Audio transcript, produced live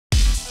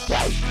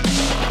How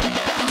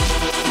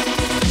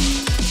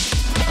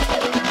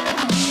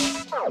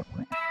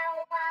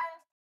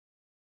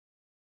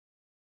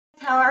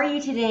are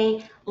you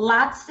today?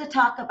 Lots to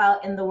talk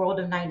about in the world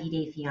of 90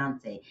 Day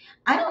Fiancé.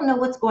 I don't know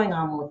what's going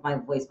on with my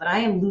voice, but I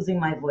am losing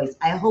my voice.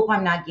 I hope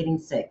I'm not getting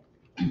sick,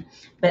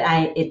 but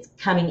it's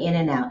coming in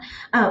and out.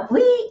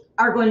 We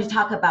are going to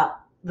talk about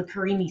the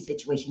Karine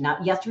situation. Now,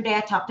 yesterday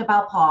I talked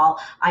about Paul.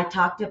 I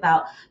talked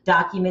about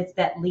documents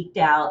that leaked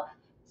out.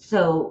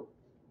 So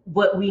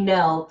what we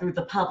know through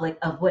the public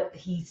of what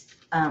he's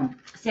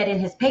said in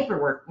his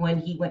paperwork when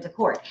he went to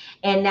court.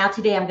 And now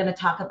today I'm going to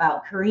talk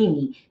about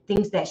Karine,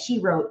 things that she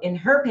wrote in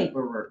her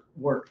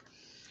paperwork.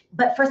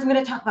 But first I'm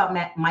going to talk about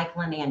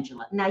Michael and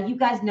Angela. Now you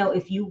guys know,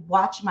 if you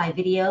watch my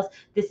videos,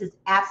 this is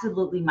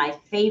absolutely my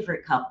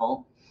favorite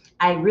couple.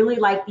 I really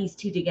like these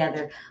two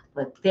together,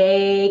 but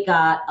they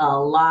got a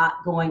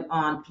lot going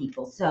on,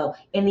 people. So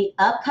in the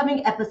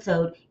upcoming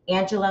episode,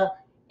 Angela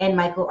and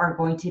Michael are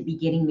going to be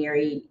getting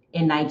married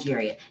in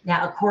Nigeria.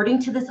 Now, according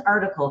to this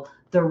article,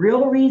 the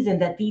real reason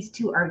that these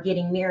two are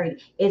getting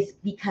married is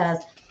because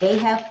they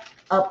have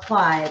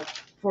applied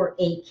for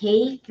a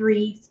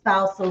K3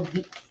 spouse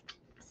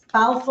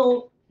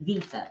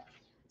visa.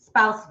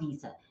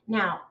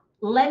 Now,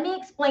 let me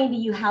explain to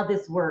you how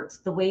this works,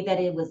 the way that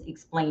it was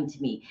explained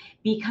to me,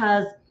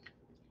 because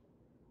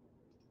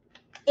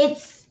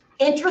it's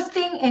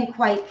interesting and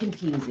quite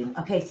confusing.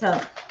 Okay,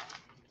 so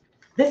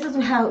this is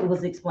how it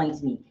was explained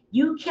to me.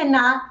 You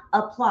cannot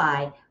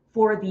apply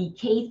for the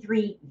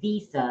K3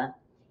 visa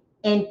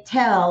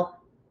until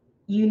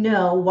you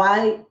know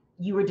why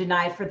you were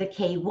denied for the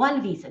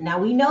K1 visa. Now,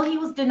 we know he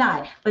was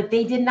denied, but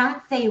they did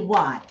not say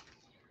why.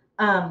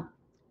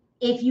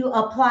 If you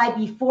apply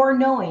before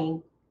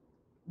knowing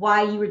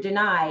why you were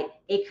denied,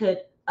 it could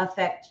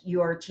affect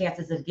your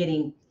chances of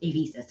getting a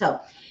visa. So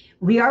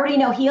we already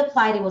know he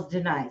applied and was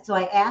denied. So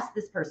I asked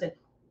this person,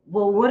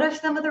 well, what are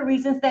some of the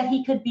reasons that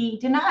he could be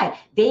denied?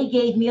 They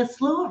gave me a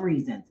slew of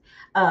reasons.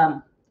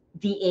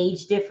 The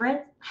age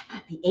difference.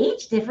 The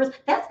age difference,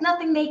 that's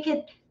nothing they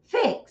could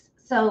fix.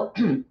 So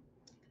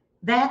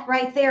that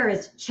right there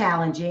is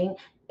challenging.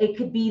 It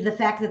could be the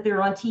fact that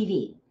they're on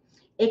TV.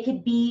 It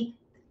could be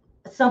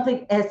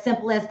something as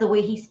simple as the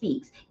way he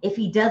speaks. If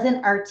he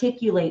doesn't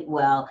articulate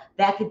well,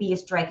 that could be a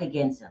strike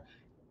against him.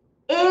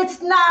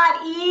 It's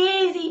not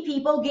easy,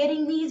 people,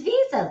 getting these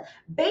visas.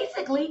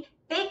 Basically,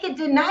 they could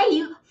deny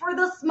you for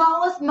the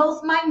smallest,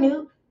 most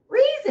minute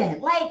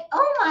reason. Like,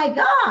 oh my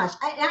gosh,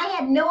 I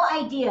had no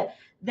idea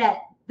that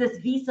this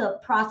visa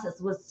process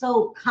was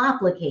so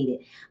complicated.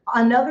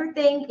 Another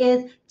thing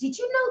is, did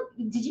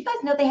you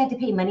guys know they had to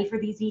pay money for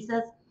these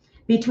visas?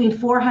 Between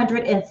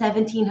 $400 and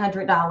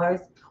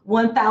 $1,700,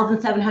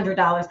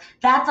 $1,700.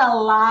 That's a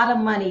lot of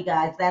money,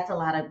 guys. That's a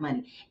lot of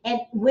money. And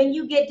when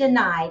you get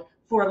denied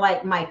for,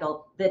 like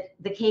Michael, the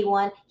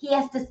K1, he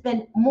has to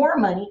spend more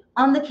money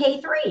on the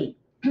K3.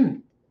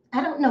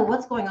 I don't know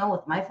what's going on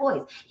with my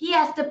voice. He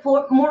has to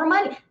put more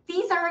money.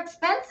 These are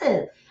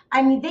expensive.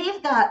 I mean,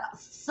 they've got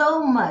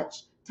so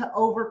much to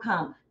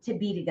overcome to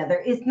be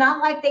together. It's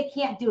not like they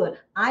can't do it.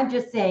 I'm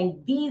just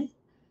saying the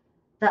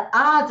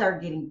odds are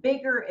getting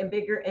bigger and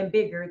bigger and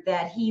bigger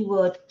that he's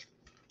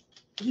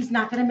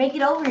not going to make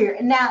it over here.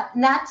 And now,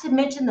 not to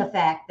mention the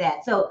fact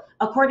that, so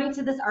according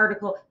to this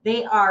article,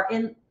 they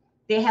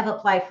have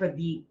applied for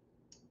the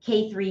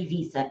K3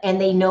 visa,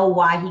 and they know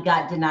why he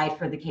got denied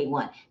for the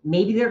K1.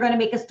 Maybe they're going to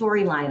make a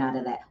storyline out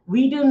of that.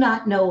 We do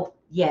not know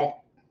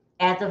yet,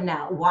 as of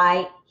now,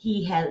 why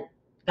he has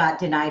got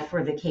denied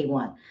for the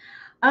K1.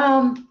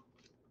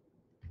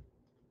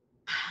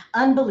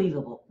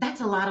 Unbelievable. That's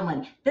a lot of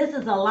money. This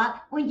is a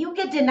lot. When you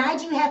get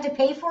denied, you have to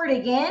pay for it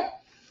again.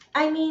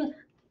 I mean,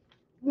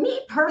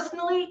 me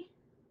personally,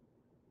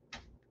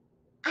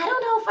 I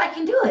don't know if I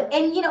can do it.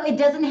 And, it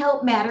doesn't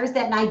help matters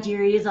that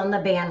Nigeria is on the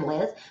ban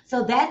list.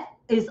 So that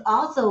is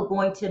also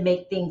going to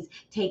make things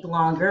take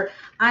longer.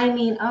 I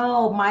mean,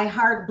 oh, my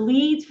heart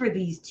bleeds for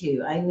these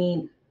two. I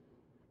mean,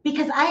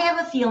 because I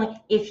have a feeling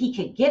if he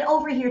could get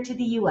over here to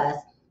the U.S.,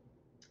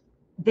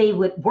 they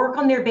would work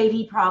on their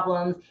baby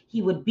problems.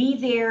 He would be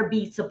there,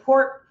 be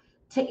support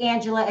to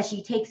Angela as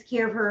she takes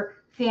care of her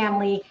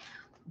family.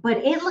 But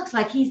it looks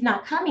like he's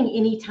not coming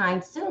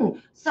anytime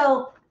soon.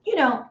 So,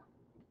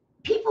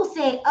 people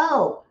say,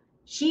 oh,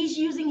 she's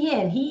using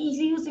him, he's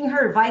using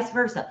her, vice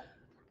versa.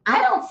 I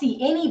don't see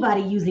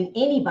anybody using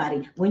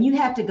anybody when you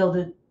have to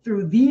go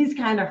through these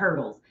kind of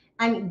hurdles.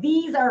 I mean,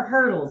 these are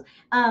hurdles.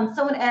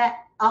 Someone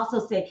also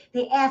said,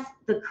 they ask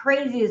the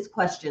craziest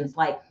questions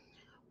like,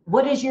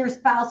 what does your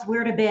spouse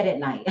wear to bed at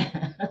night?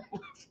 I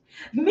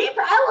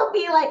will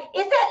be like,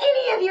 is that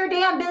any of your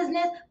damn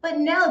business? But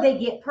no, they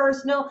get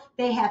personal.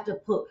 They have to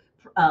pull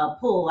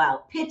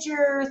out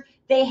pictures.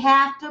 They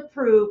have to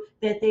prove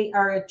that they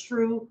are a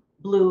true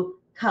blue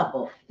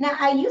couple. Now,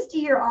 I used to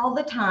hear all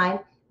the time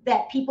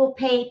that people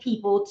pay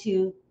people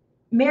to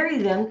marry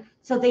them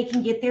so they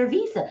can get their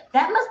visa.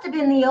 That must have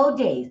been the old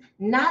days,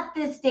 not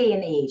this day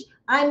and age.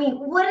 I mean,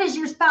 what does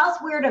your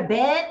spouse wear to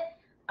bed?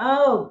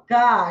 Oh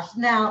gosh.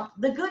 Now,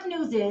 the good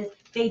news is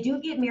They do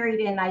get married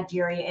in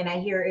Nigeria, and I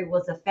hear it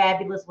was a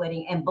fabulous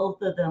wedding, and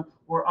both of them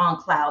were on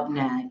cloud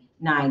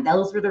nine.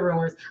 Those were the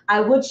rumors. I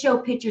would show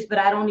pictures, but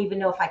I don't even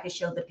know if I could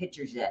show the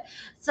pictures yet.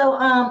 So,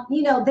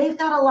 they've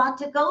got a lot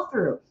to go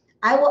through.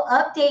 I will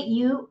update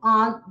you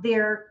on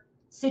their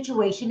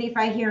situation if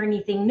I hear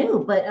anything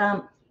new, but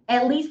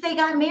at least they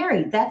got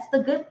married. That's the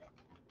good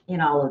in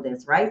all of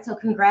this, right? So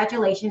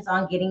congratulations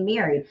on getting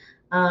married.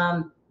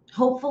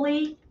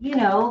 Hopefully,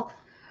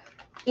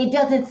 it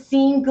doesn't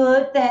seem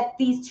good that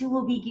these two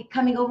will be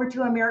coming over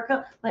to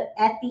America, but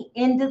at the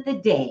end of the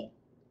day,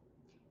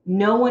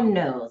 no one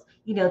knows.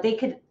 They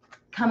could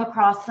come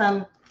across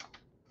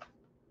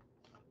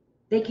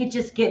they could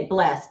just get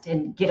blessed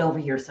and get over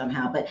here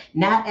somehow, but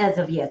not as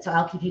of yet. So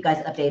I'll keep you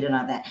guys updated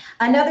on that.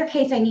 Another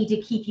case I need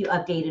to keep you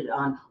updated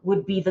on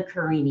would be the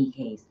Karine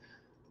case.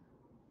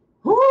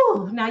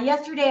 Whew. Now,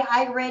 yesterday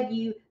I read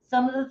you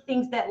some of the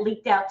things that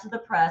leaked out to the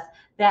press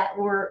that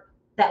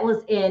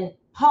was in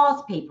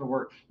Paul's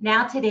paperwork.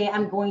 Now, today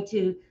I'm going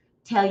to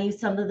tell you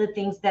some of the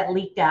things that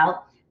leaked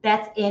out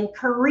that's in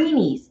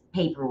Karine's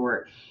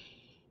paperwork.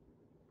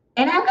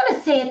 And I'm going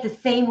to say it the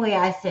same way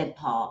I said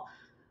Paul.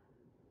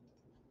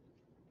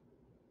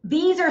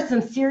 These are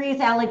some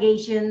serious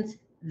allegations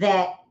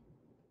that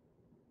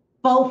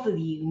both of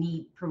you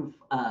need proof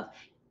of.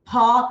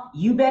 Paul,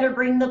 you better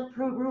bring the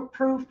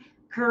proof.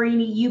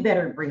 Karine, you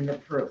better bring the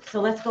proof.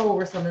 So let's go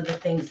over some of the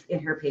things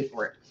in her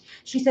paperwork.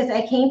 She says,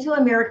 I came to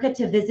America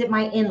to visit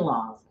my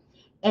in-laws,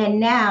 and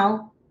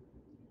now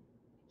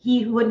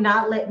he would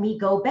not let me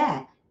go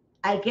back.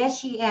 I guess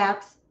she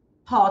asked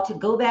Paul to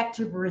go back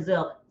to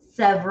Brazil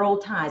several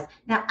times.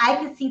 Now, I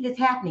can see this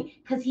happening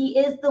because he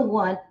is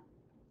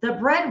the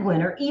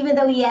breadwinner, even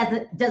though he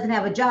doesn't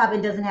have a job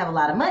and doesn't have a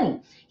lot of money.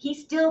 He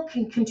still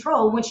can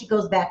control when she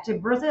goes back to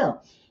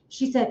Brazil.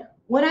 She said,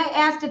 when I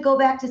asked to go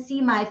back to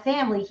see my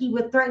family, he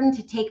would threaten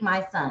to take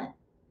my son.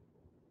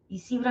 You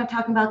see what I'm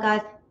talking about,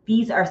 guys?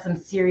 These are some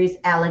serious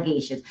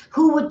allegations.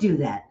 Who would do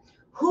that?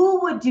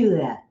 Who would do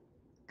that?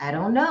 I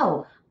don't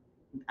know.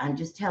 I'm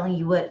just telling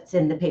you what's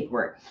in the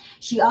paperwork.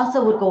 She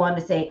also would go on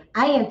to say,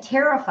 I am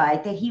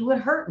terrified that he would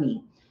hurt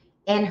me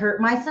and hurt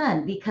my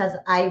son because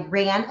I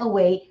ran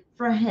away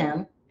from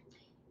him.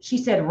 She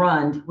said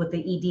run with the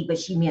ED, but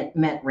she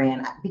meant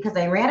ran, because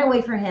I ran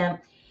away from him.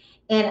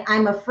 And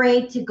I'm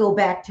afraid to go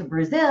back to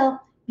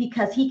Brazil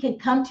because he can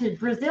come to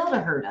Brazil to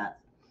hurt us.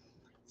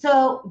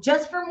 So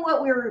just from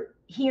what we're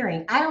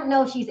hearing, I don't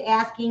know if she's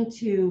asking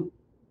to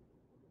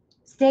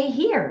stay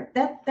here.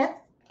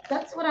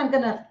 That's what I'm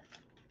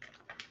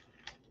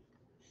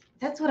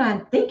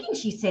thinking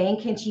she's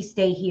saying. Can she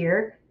stay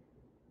here?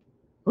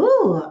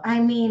 Ooh, I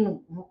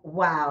mean,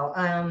 wow.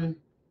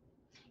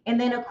 And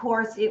then of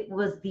course it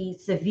was the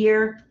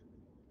severe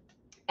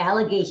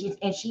allegations,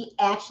 and she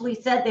actually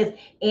said this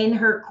in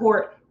her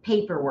court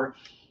paperwork,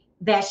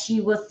 that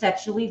she was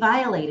sexually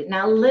violated.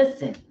 Now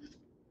listen,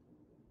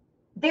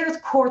 there's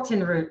courts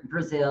in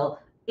Brazil.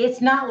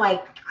 It's not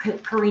like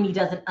Karine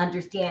doesn't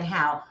understand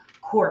how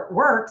court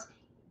works.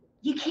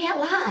 You can't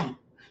lie.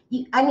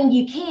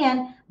 You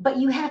can, but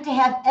you have to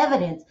have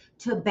evidence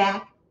to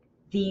back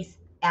these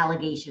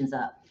allegations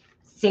up.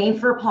 Same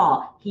for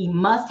Paul. He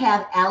must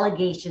have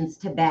allegations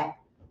to back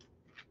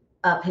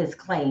up his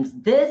claims.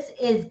 This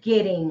is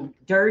getting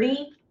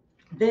dirty.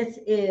 This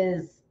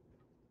is,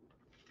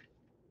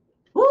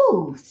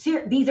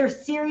 these are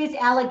serious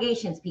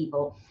allegations,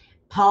 people.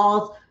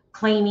 Paul's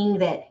claiming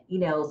that,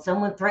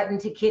 someone threatened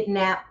to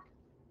kidnap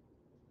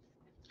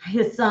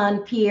his son,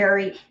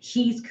 Pierre.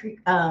 She's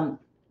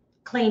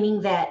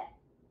claiming that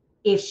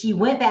if she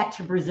went back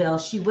to Brazil,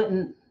 he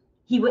wouldn't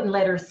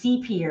let her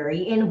see Pierre.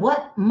 And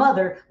what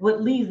mother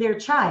would leave their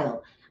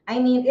child? I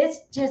mean, it's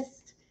just,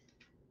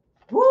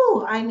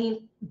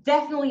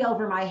 definitely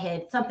over my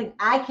head, something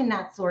I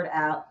cannot sort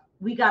out.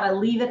 We got to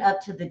leave it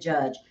up to the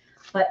judge.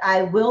 But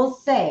I will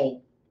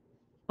say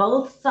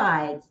both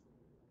sides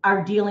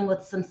are dealing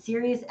with some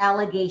serious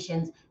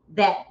allegations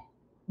that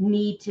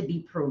need to be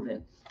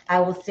proven.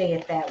 I will say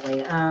it that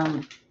way.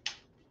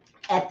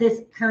 At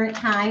this current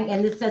time,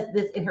 and this says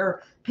this in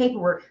her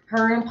paperwork,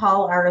 her and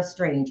Paul are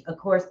estranged. Of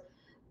course,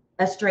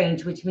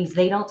 estranged, which means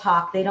they don't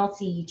talk, they don't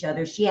see each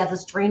other. She has a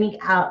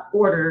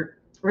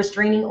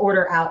restraining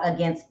order out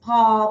against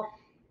Paul.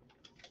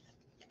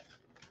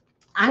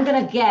 I'm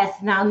going to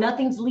guess, now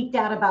nothing's leaked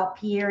out about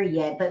Pierre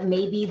yet, but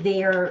maybe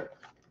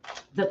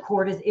the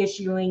court is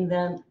issuing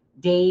them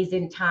days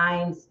and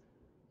times,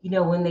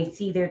 when they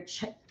see their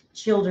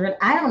children.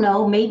 I don't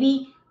know,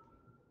 maybe,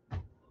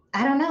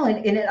 I don't know.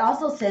 And it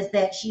also says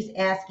that she's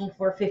asking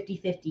for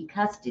 50-50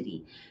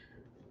 custody.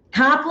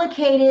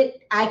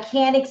 Complicated. I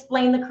can't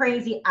explain the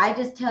crazy. I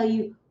just tell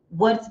you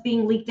what's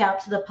being leaked out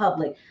to the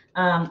public.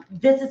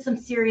 This is some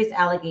serious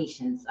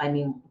allegations.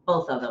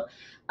 Both of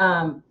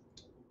them.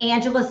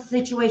 Angela's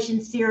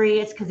situation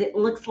serious, because it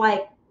looks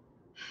like,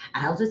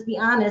 I'll just be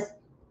honest,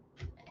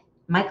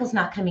 Michael's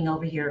not coming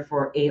over here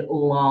for a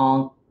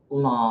long,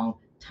 long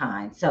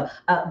time. So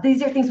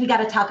these are things we got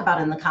to talk about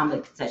in the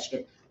comment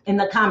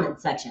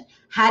section.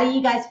 How do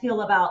you guys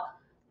feel about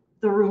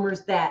the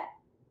rumors that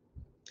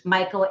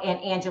Michael and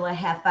Angela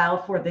have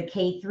filed for the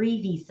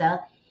K3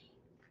 visa.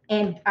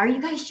 And are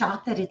you guys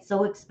shocked that it's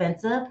so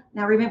expensive?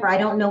 Now, remember, I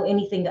don't know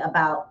anything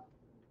about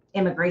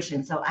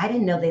immigration, so I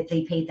didn't know that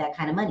they paid that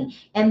kind of money.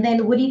 And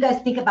then what do you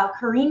guys think about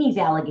Karine's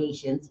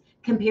allegations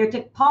compared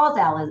to Paul's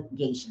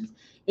allegations?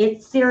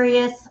 It's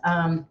serious.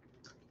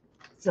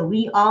 So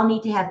we all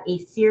need to have a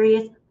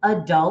serious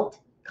adult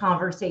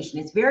conversation.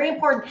 It's very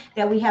important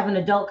that we have an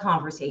adult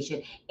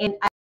conversation. And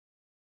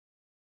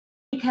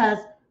because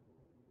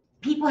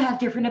people have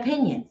different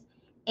opinions.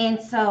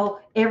 And so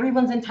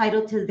everyone's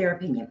entitled to their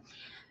opinion.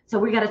 So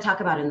we got to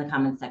talk about it in the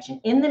comment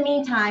section. In the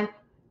meantime,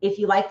 if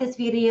you like this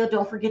video,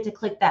 don't forget to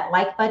click that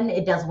like button.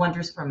 It does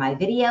wonders for my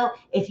video.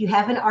 If you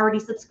haven't already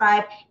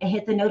subscribed, and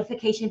hit the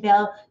notification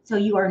bell so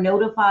you are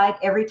notified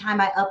every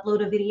time I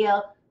upload a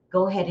video,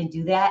 go ahead and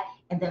do that.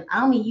 And then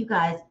I'll meet you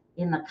guys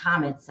in the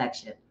comment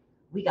section.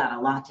 We got a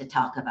lot to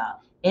talk about.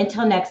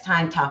 Until next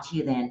time, talk to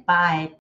you then. Bye.